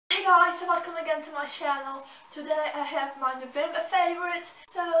guys, welcome again to my channel. Today I have my November favorites.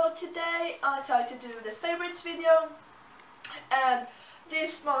 So today I tried to do the favorites video, and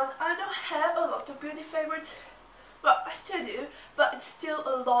this month I don't have a lot of beauty favorites. Well, I still do, but it's still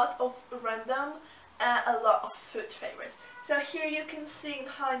a lot of random and a lot of food favorites. So here you can see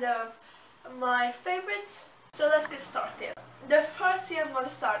kind of my favorites. So let's get started. The first thing I'm going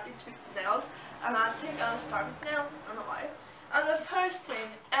to start is with nails, and I think I'll start with nails. I don't know why. And the first thing,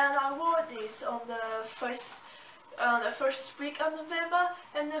 and I wore this on the first week of November,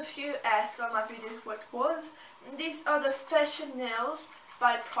 and if you ask on my video what it was, these are the Fashion Nails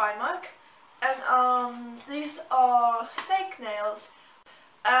by Primark, and these are fake nails,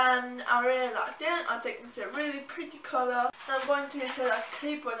 and I really like them. I think it's a really pretty color. I'm going to use a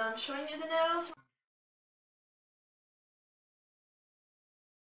clip when I'm showing you the nails.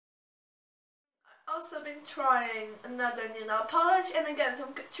 Also been trying another new nail polish, and again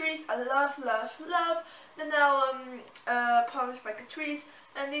some Catrice. I love the nail polish by Catrice,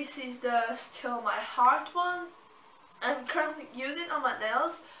 and this is the Still My Heart one. I'm currently using on my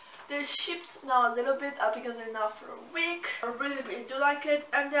nails. They're shipped now a little bit because they're now for a week. I really do like it.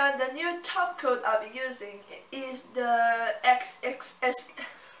 And then the new top coat I'll be using is the XXL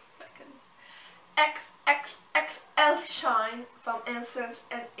Shine from Essence,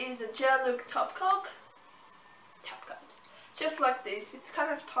 and is a gel look top coat. Just like this. It's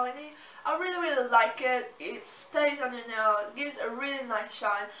kind of tiny. I really like it. It stays on your nail. It gives a really nice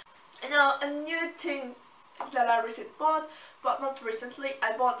shine. And now a new thing that I recently bought, but not recently.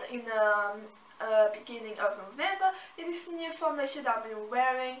 I bought in beginning of November. It is a new foundation that I've been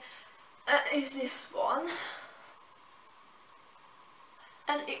wearing. Is this one.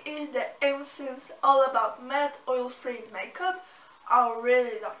 And it is the Essence All About Matte Oil Free Makeup. I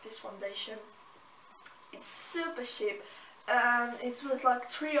really like this foundation. It's super cheap, and it's with like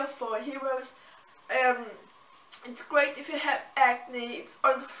 3 or 4 heroes. It's great if you have acne. It's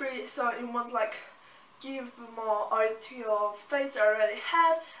oil free, so you won't like give more oil to your face. I already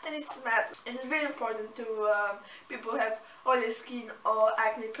have, and it's matte. And it's very important to people who have oily skin or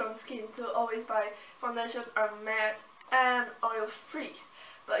acne prone skin to always buy foundation are matte and oil free.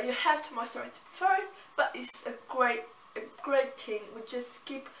 But you have to moisturize first. But it's a great thing. We just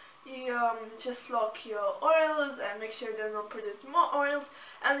keep you just lock your oils and make sure they don't produce more oils.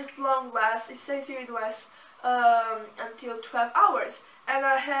 And it long lasts. It says here it lasts until 12 hours. And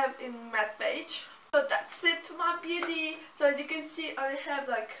I have in matte beige. So that's it to my beauty. So as you can see, I have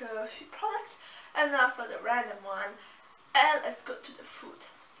like a few products. And now for the random one. And let's go to the food.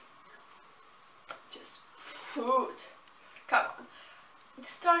 Just food. Come on.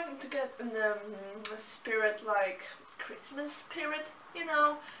 It's starting to get in the spirit, like Christmas spirit, you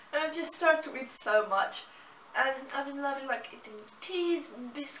know. And I just start to eat so much. And I've been loving like eating teas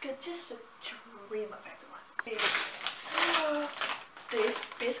and biscuits, just a dream of everyone. This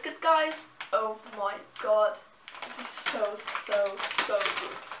biscuit, guys, oh my god. This is so good.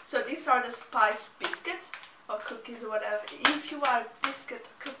 So these are the spice biscuits or cookies or whatever. If you are a biscuit,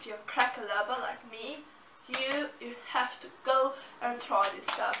 cookie or cracker lover like me, you have to go and try this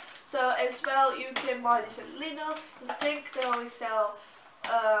stuff. So as well, you can buy this at Lidl. I think they only sell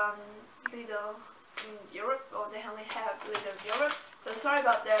Lidl in Europe, or they only have Lidl in Europe. So sorry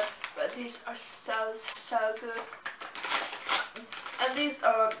about that, but these are so good. And these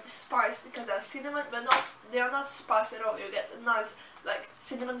are spiced because they're cinnamon, but they are not spiced at all. You get a nice like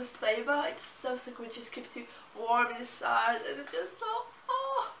cinnamon flavor. It's so good. It just keeps you warm inside, and it's just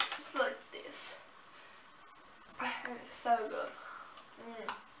just like this. And it's so good.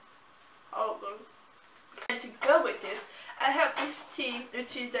 Oh good. And to go with it, I have this tea,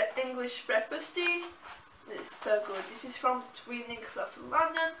 which is the English breakfast tea. This is so good. This is from Twinings of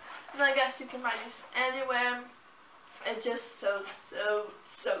London, and I guess you can buy this anywhere. It's just so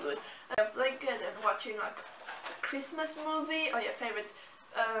good. I'm like good and watching like a Christmas movie or your favorite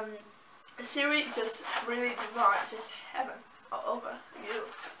series, just really divine, just heaven all over you.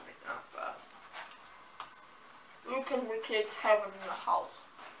 But you can recreate heaven in your house.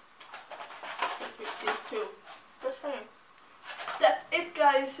 With this too. Just saying. That's it,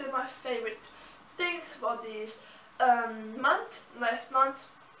 guys. My favorite things for this last month.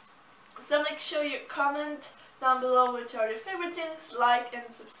 So make sure you comment down below which are your favorite things. Like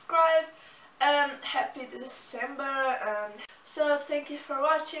and subscribe. Happy December. So thank you for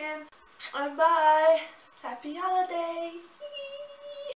watching. And bye. Happy holidays.